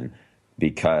men,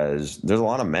 because there's a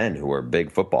lot of men who are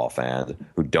big football fans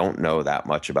who don't know that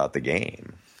much about the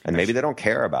game. And maybe they don't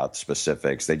care about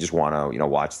specifics. They just want to,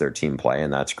 watch their team play,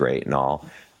 and that's great and all.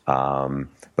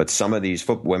 But some of these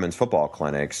women's football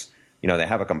clinics, they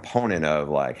have a component of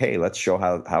like, hey, let's show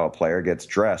how a player gets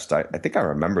dressed. I think I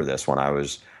remember this when I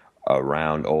was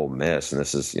around Ole Miss, and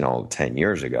this is, 10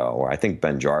 years ago, where I think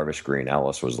Ben Jarvis Green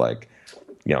Ellis was like,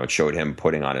 it showed him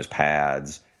putting on his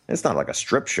pads. It's not like a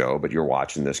strip show, but you're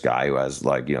watching this guy who has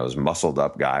like, this muscled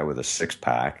up guy with a six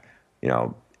pack,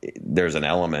 there's an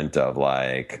element of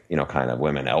like, kind of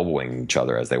women elbowing each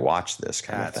other as they watch this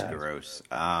kind of thing. That's gross.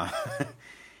 I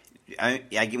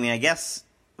mean, I guess.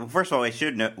 Well, first of all,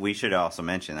 we should also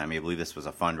mention. I believe this was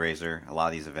a fundraiser. A lot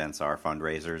of these events are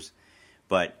fundraisers,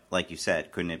 but like you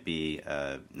said, couldn't it be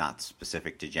not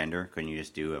specific to gender? Couldn't you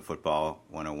just do a football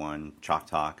 101 chalk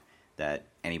talk that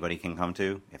anybody can come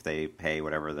to if they pay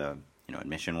whatever the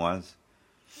admission was?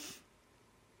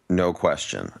 No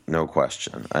question.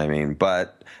 I mean,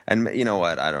 and you know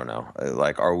what? I don't know.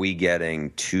 Like, are we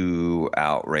getting too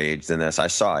outraged in this? I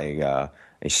saw a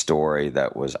story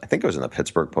that was, I think it was in the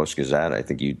Pittsburgh Post-Gazette. I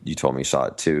think you told me you saw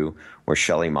it too, where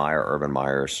Shelley Meyer, Urban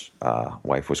Meyer's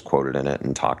wife, was quoted in it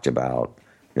and talked about,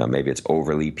 maybe it's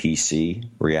overly PC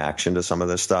reaction to some of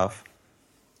this stuff.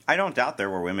 I don't doubt there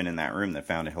were women in that room that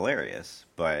found it hilarious,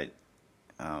 but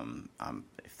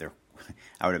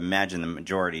I would imagine the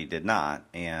majority did not.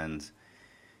 And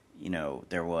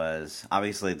there was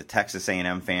obviously the Texas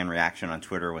A&M fan reaction on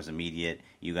Twitter was immediate.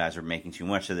 You guys are making too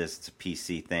much of this. It's a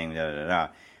PC thing. Da, da, da, da.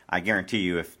 I guarantee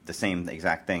you, if the same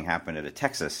exact thing happened at a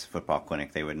Texas football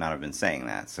clinic, they would not have been saying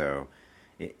that. So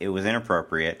it was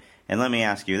inappropriate. And let me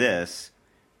ask you this.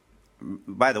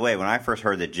 By the way, when I first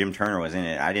heard that Jim Turner was in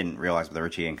it, I didn't realize the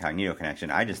Richie Incognito connection.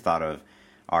 I just thought of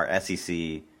our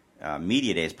SEC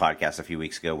Media Days podcast a few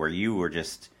weeks ago, where you were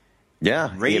just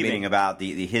raving about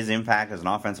his impact as an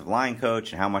offensive line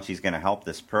coach and how much he's going to help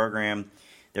this program.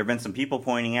 There have been some people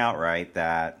pointing out, right,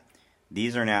 that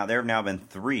there have now been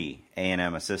 3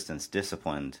 A&M assistants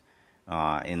disciplined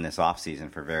in this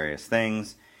offseason for various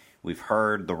things. We've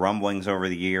heard the rumblings over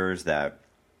the years that,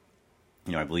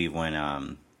 I believe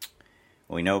when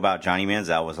we know about Johnny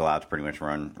Manziel was allowed to pretty much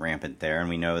run rampant there, and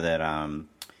we know that I'm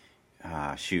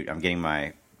getting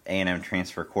my A&M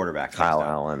transfer quarterback. Kyle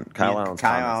Allen. Kyle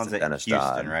Allen's at Houston,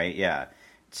 Dodd. Right? Yeah.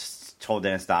 Told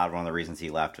Dennis Dodd one of the reasons he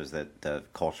left was that the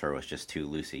culture was just too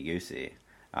loosey-goosey.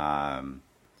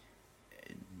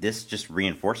 This just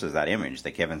reinforces that image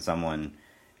that Kevin Sumlin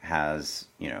has,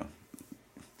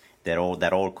 that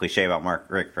old cliche about Mark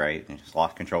Richt, right? He just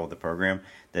lost control of the program.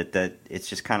 That it's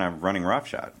just kind of running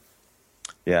roughshod.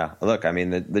 Yeah. Look, I mean,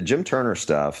 the Jim Turner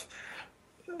stuff,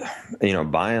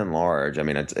 by and large, I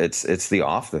mean, it's the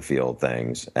off the field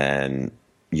things, and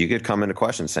you could come into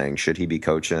question saying, should he be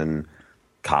coaching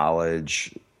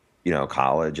college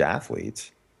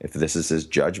athletes if this is his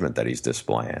judgment that he's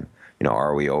displaying?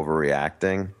 Are we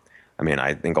overreacting? I mean,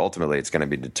 I think ultimately it's going to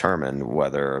be determined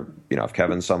whether, if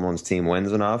Kevin Sumlin's team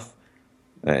wins enough,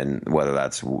 and whether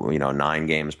that's, 9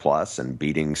 games plus and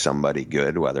beating somebody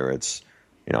good, whether it's,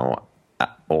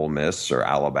 Ole Miss or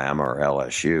Alabama or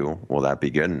LSU, will that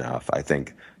be good enough? I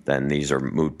think then these are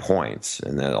moot points,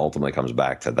 and then it ultimately comes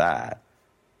back to that.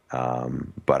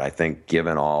 But I think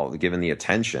given the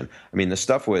attention, I mean, the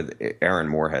stuff with Aaron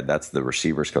Moorhead, that's the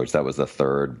receivers coach, that was the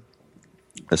 3rd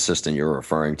assistant you're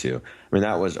referring to. I mean,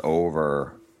 that was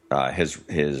over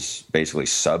his basically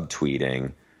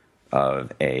subtweeting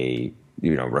of a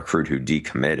recruit who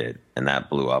decommitted, and that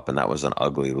blew up, and that was an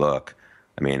ugly look.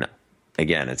 I mean,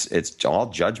 again, it's all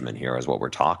judgment here is what we're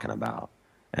talking about,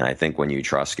 and I think when you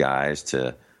trust guys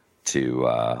to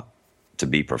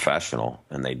be professional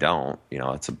and they don't,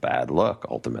 it's a bad look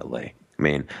ultimately. I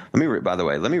mean, let me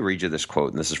read you this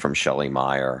quote, and this is from Shelley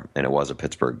Meyer, and it was a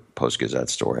Pittsburgh Post-Gazette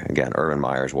story. Again, Urban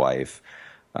Meyer's wife,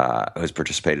 who's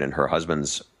participated in her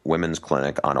husband's women's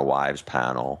clinic on a wives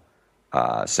panel,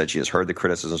 said she has heard the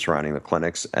criticism surrounding the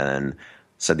clinics and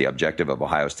said the objective of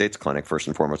Ohio State's clinic, first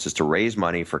and foremost, is to raise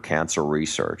money for cancer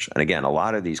research. And again, a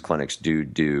lot of these clinics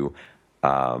they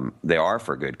are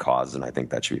for good cause, and I think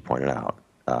that should be pointed out.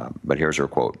 But here's her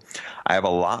quote. I have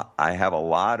a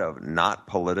lot of not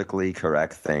politically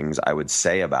correct things I would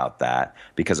say about that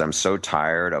because I'm so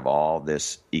tired of all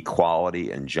this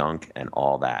equality and junk and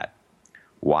all that.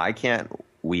 Why can't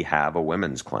we have a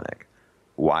women's clinic?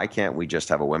 Why can't we just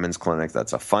have a women's clinic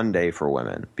that's a fun day for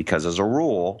women? Because as a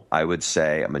rule, I would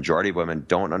say a majority of women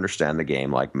don't understand the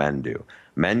game like men do.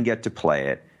 Men get to play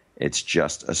it. It's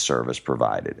just a service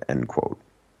provided, end quote.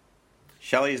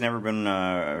 Shelley's never been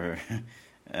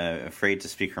afraid to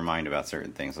speak her mind about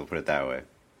certain things. We'll put it that way.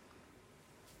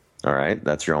 All right.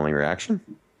 That's your only reaction?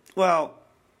 Well,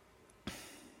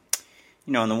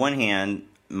 on the one hand,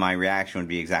 my reaction would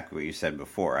be exactly what you said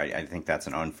before. I think that's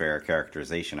an unfair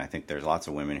characterization. I think there's lots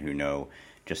of women who know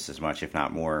just as much, if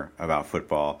not more, about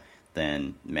football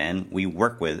than men. We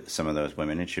work with some of those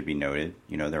women, it should be noted.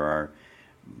 There are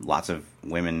lots of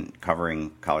women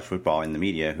covering college football in the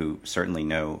media who certainly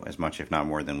know as much, if not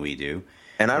more, than we do.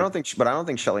 And I don't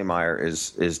think Shelley Meyer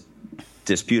is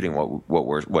disputing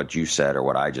what you said or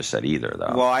what I just said either,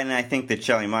 though. Well, and I think that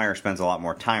Shelley Meyer spends a lot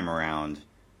more time around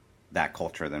that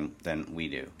culture than we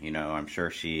do. You know, I'm sure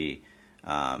she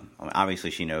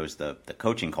obviously she knows the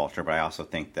coaching culture, but I also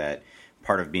think that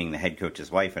part of being the head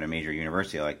coach's wife at a major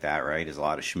university like that, right, is a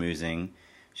lot of schmoozing.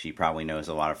 She probably knows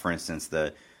a lot of, for instance,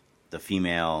 the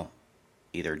female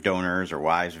either donors or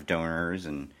wives of donors,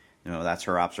 and you know that's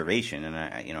her observation.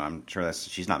 And I'm sure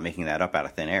she's not making that up out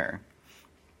of thin air.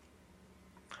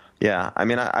 Yeah, I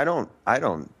mean, I don't,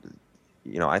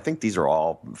 I think these are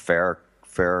all fair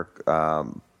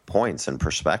points and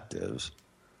perspectives.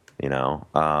 You know,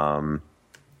 can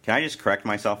I just correct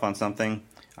myself on something?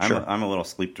 Sure. I'm a little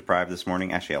sleep deprived this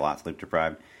morning. Actually, a lot sleep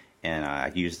deprived, and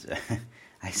I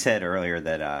said earlier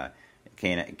that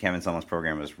Kevin Sumlin's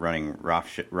program was running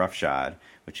roughshod,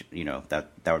 which that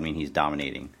would mean he's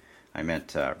dominating. I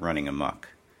meant running amok.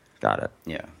 Got it.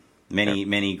 Yeah,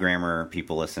 many grammar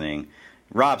people listening.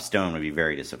 Rob Stone would be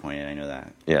very disappointed. I know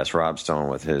that. Yes, Rob Stone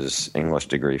with his English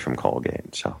degree from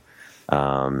Colgate. So,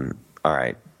 all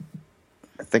right.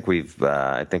 I think we've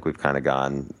kind of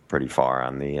gone pretty far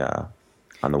on the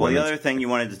Well, the other thing you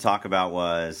wanted to talk about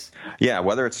was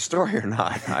whether it's a story or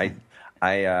not.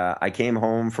 I came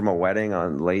home from a wedding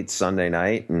on late Sunday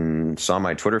night and saw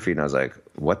my Twitter feed, and I was like,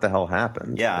 "What the hell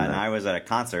happened?" Yeah, and I was at a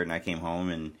concert, and I came home,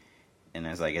 and I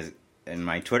was like, and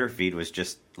my Twitter feed was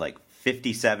just like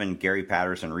 57 Gary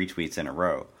Patterson retweets in a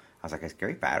row. I was like, has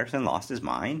Gary Patterson lost his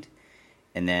mind?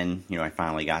 And then I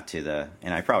finally got to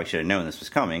and I probably should have known this was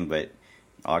coming, but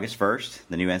August 1st,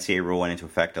 the new NCAA rule went into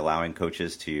effect, allowing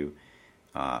coaches to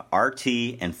RT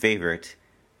and favorite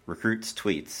recruits'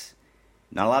 tweets.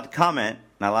 Not allowed to comment,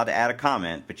 not allowed to add a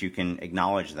comment, but you can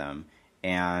acknowledge them.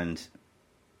 And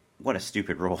what a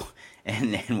stupid rule.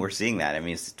 And we're seeing that. I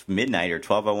mean, it's midnight or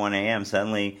 12:01 a.m.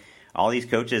 Suddenly, all these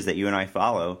coaches that you and I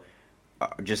follow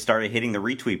just started hitting the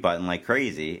retweet button like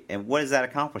crazy. And what is that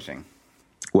accomplishing?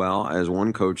 Well, as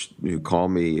one coach who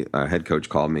called me, a head coach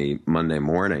called me Monday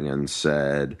morning and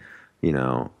said,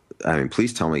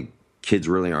 please tell me kids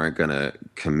really aren't going to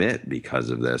commit because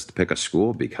of this, to pick a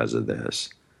school because of this.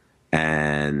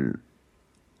 And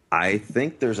I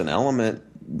think there's an element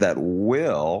that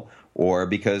will, or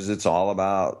because it's all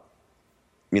about,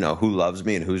 who loves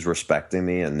me and who's respecting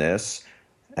me in this.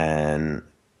 And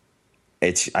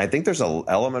I think there's an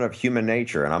element of human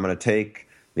nature, and I'm going to take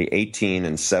the 18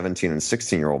 and 17 and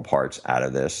 16-year-old parts out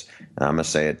of this, and I'm going to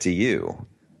say it to you.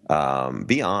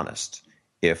 Be honest.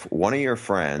 If one of your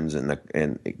friends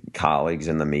and colleagues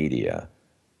in the media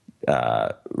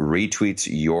retweets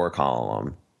your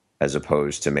column as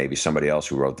opposed to maybe somebody else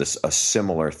who wrote a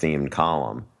similar themed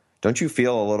column, don't you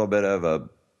feel a little bit of a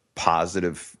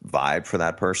positive vibe for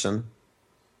that person?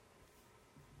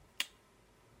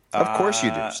 Of course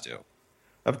you do, Stu.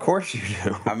 Of course you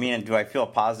do. I mean, do I feel a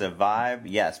positive vibe?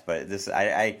 Yes, but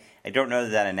I don't know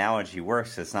that analogy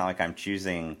works. It's not like I'm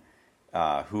choosing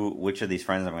which of these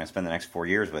friends I'm going to spend the next 4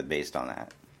 years with based on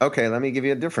that. Okay, let me give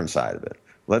you a different side of it.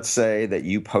 Let's say that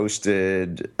you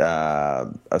posted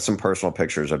some personal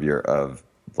pictures of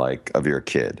your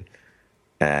kid,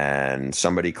 and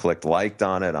somebody clicked liked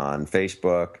on it on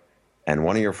Facebook, and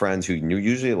one of your friends who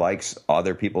usually likes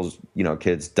other people's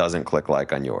kids doesn't click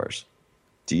like on yours.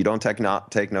 You don't take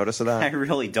notice of that? I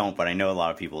really don't, but I know a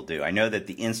lot of people do. I know that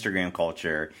the Instagram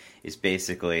culture is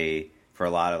basically, for a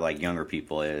lot of younger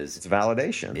people, it's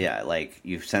validation. Yeah,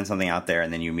 you send something out there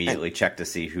and then you immediately check to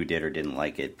see who did or didn't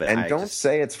like it. But don't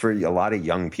say it's for a lot of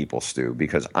young people, Stu,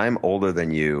 because I'm older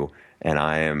than you, and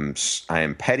I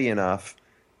am petty enough,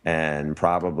 and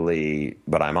probably,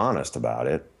 but I'm honest about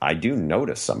it. I do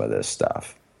notice some of this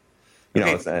stuff.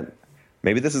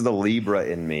 Maybe this is the Libra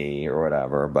in me or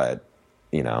whatever, but.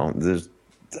 There's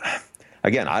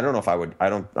again, I don't know if I would.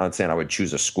 I'm not saying I would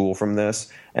choose a school from this.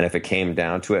 And if it came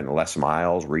down to it, and Les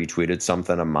Miles retweeted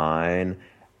something of mine,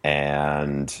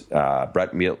 and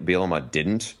Brett Bielema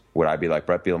didn't, would I be like,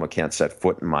 Brett Bielema can't set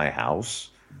foot in my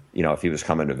house? If he was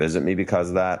coming to visit me because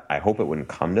of that. I hope it wouldn't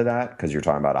come to that, because you're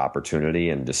talking about opportunity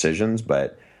and decisions.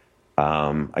 But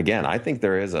again, I think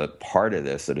there is a part of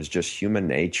this that is just human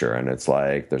nature, and it's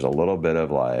there's a little bit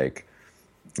of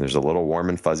there's a little warm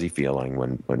and fuzzy feeling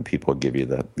when people give you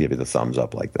the thumbs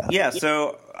up like that. Yeah,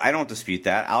 so I don't dispute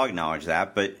that. I'll acknowledge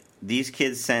that. But these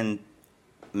kids send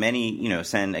send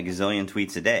a gazillion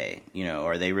tweets a day.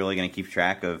 Are they really going to keep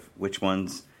track of which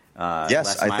ones?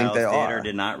 Yes, I think they are. Or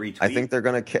did not retweet. I think they're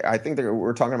going to.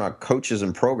 We're talking about coaches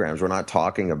and programs. We're not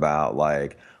talking about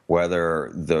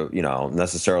whether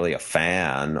necessarily a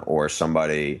fan or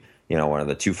somebody. One of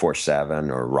the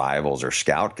 247 or Rivals or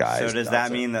Scout guys. So does that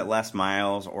mean that Les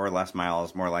Miles, more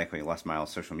likely Les Miles,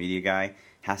 social media guy,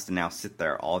 has to now sit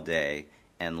there all day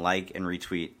and like and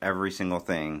retweet every single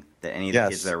thing that any of the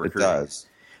kids that are recruiting? It does.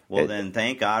 Well, then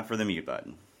thank God for the mute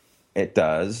button. It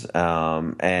does.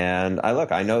 And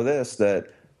I know this, that,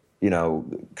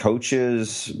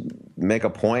 coaches make a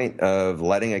point of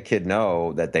letting a kid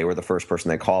know that they were the first person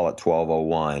they call at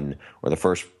 12:01 or the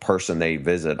first person they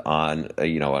visit on,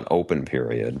 an open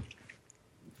period,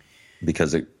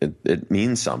 because it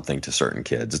means something to certain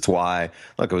kids. It's why,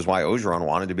 it was why Ogeron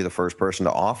wanted to be the first person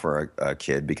to offer a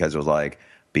kid, because it was like,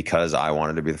 because I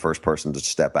wanted to be the first person to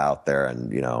step out there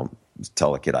and,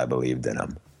 tell a kid I believed in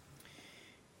him.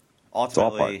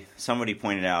 Ultimately, somebody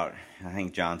pointed out, I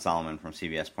think John Solomon from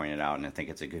CBS pointed out, and I think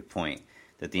it's a good point,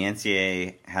 that the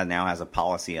NCAA now has a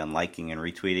policy on liking and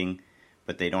retweeting,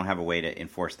 but they don't have a way to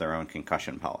enforce their own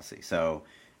concussion policy. So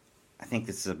I think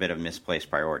this is a bit of misplaced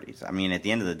priorities. I mean, at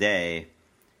the end of the day,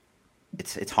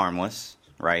 it's harmless,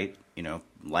 right?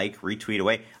 Retweet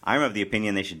away. I'm of the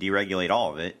opinion they should deregulate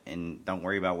all of it and don't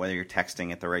worry about whether you're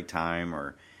texting at the right time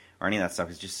or any of that stuff.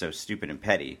 It's just so stupid and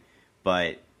petty.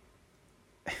 But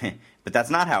that's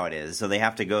not how it is. So they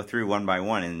have to go through one by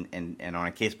one and on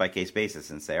a case-by-case basis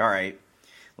and say, all right,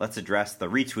 let's address the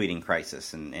retweeting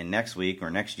crisis. And next week or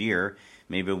next year,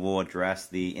 maybe we'll address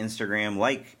the Instagram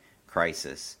like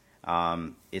crisis.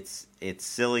 It's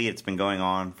silly. It's been going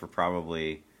on for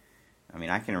probably,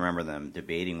 I can remember them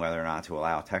debating whether or not to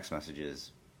allow text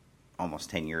messages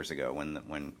almost 10 years ago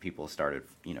when people started,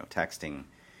 texting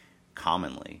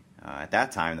commonly. At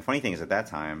that time, the funny thing is, at that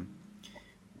time,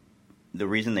 the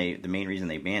main reason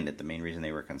they banned it, the main reason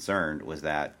they were concerned, was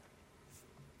that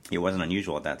it wasn't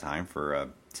unusual at that time for a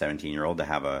 17-year-old to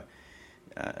have a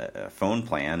phone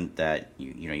plan that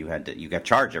you got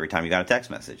charged every time you got a text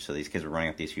message. So these kids were running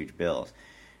up these huge bills.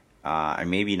 I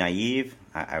may be naive.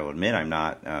 I will admit I'm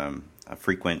not a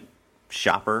frequent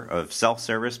shopper of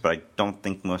self-service, but I don't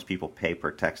think most people pay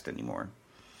per text anymore.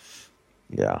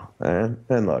 Yeah,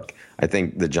 and look, I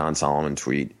think the John Solomon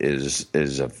tweet is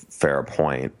a fair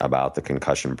point about the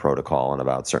concussion protocol and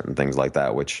about certain things like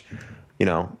that, which,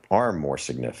 are more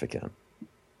significant.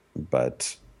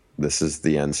 But this is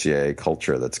the NCAA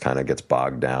culture that's kind of gets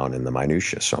bogged down in the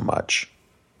minutia so much.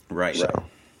 Right. So,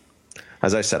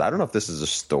 as I said, I don't know if this is a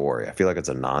story. I feel like it's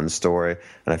a non-story,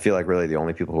 and I feel like really the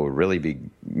only people who would really be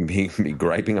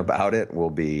griping about it will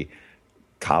be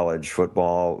college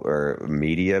football or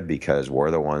media, because we're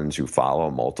the ones who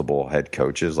follow multiple head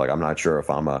coaches. Like, I'm not sure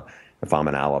if I'm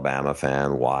an Alabama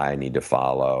fan, why I need to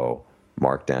follow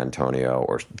Mark D'Antonio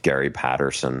or Gary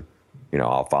Patterson.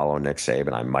 I'll follow Nick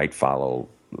Saban. I might follow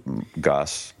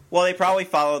Gus. Well, they probably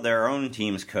follow their own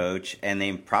team's coach, and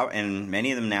and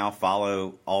many of them now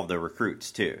follow all of the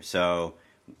recruits too. So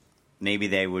maybe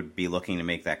they would be looking to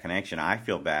make that connection. I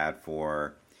feel bad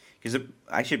because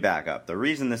I should back up. The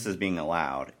reason this is being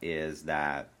allowed is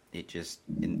that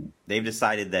they've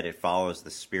decided that it follows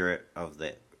the spirit of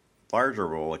the larger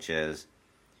rule, which is,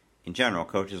 in general,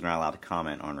 coaches are not allowed to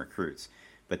comment on recruits,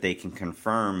 but they can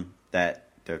confirm that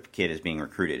the kid is being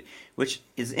recruited, which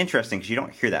is interesting because you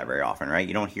don't hear that very often, right?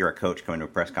 You don't hear a coach come into a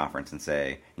press conference and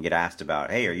get asked about,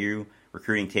 hey, are you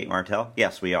recruiting Tate Martell?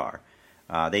 Yes, we are.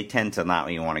 They tend to not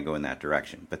even want to go in that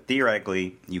direction. But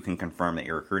theoretically, you can confirm that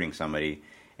you're recruiting somebody,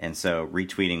 and so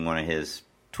retweeting one of his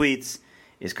tweets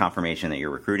is confirmation that you're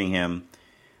recruiting him.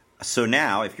 So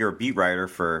now, if you're a beat writer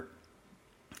for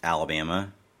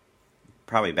Alabama,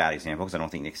 probably a bad example because I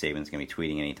don't think Nick Saban's going to be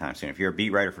tweeting anytime soon. If you're a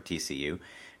beat writer for TCU,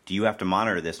 do you have to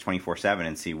monitor this 24/7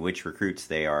 and see which recruits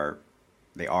they are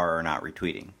or not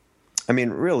retweeting? I mean,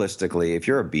 realistically, if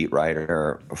you're a beat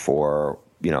writer for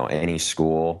any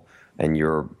school and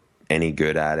you're any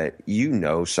good at it,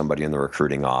 somebody in the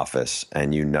recruiting office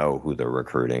and who they're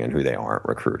recruiting and who they aren't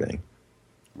recruiting.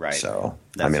 Right. So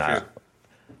that's true.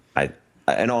 I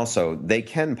and also they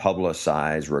can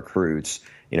publicize recruits.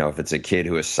 If it's a kid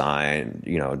who is signed,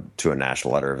 to a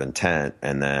national letter of intent,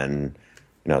 and then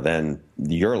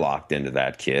you're locked into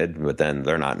that kid, but then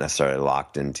they're not necessarily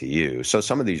locked into you. So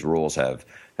some of these rules have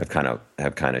kind of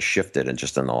shifted in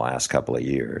the last couple of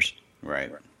years.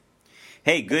 Right.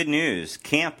 Hey, good news.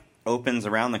 Camp opens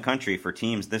around the country for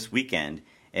teams this weekend,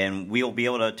 and we'll be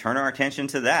able to turn our attention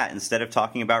to that instead of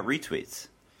talking about retweets.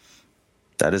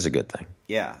 That is a good thing.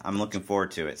 Yeah, I'm looking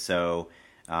forward to it. So,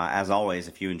 as always,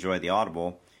 if you enjoy The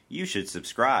Audible, you should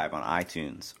subscribe on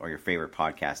iTunes or your favorite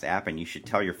podcast app, and you should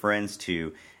tell your friends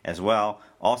to as well.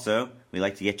 Also, we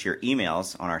like to get your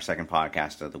emails on our second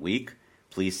podcast of the week.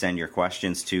 Please send your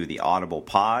questions to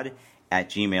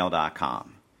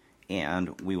theaudiblepod@gmail.com,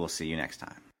 and we will see you next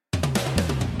time.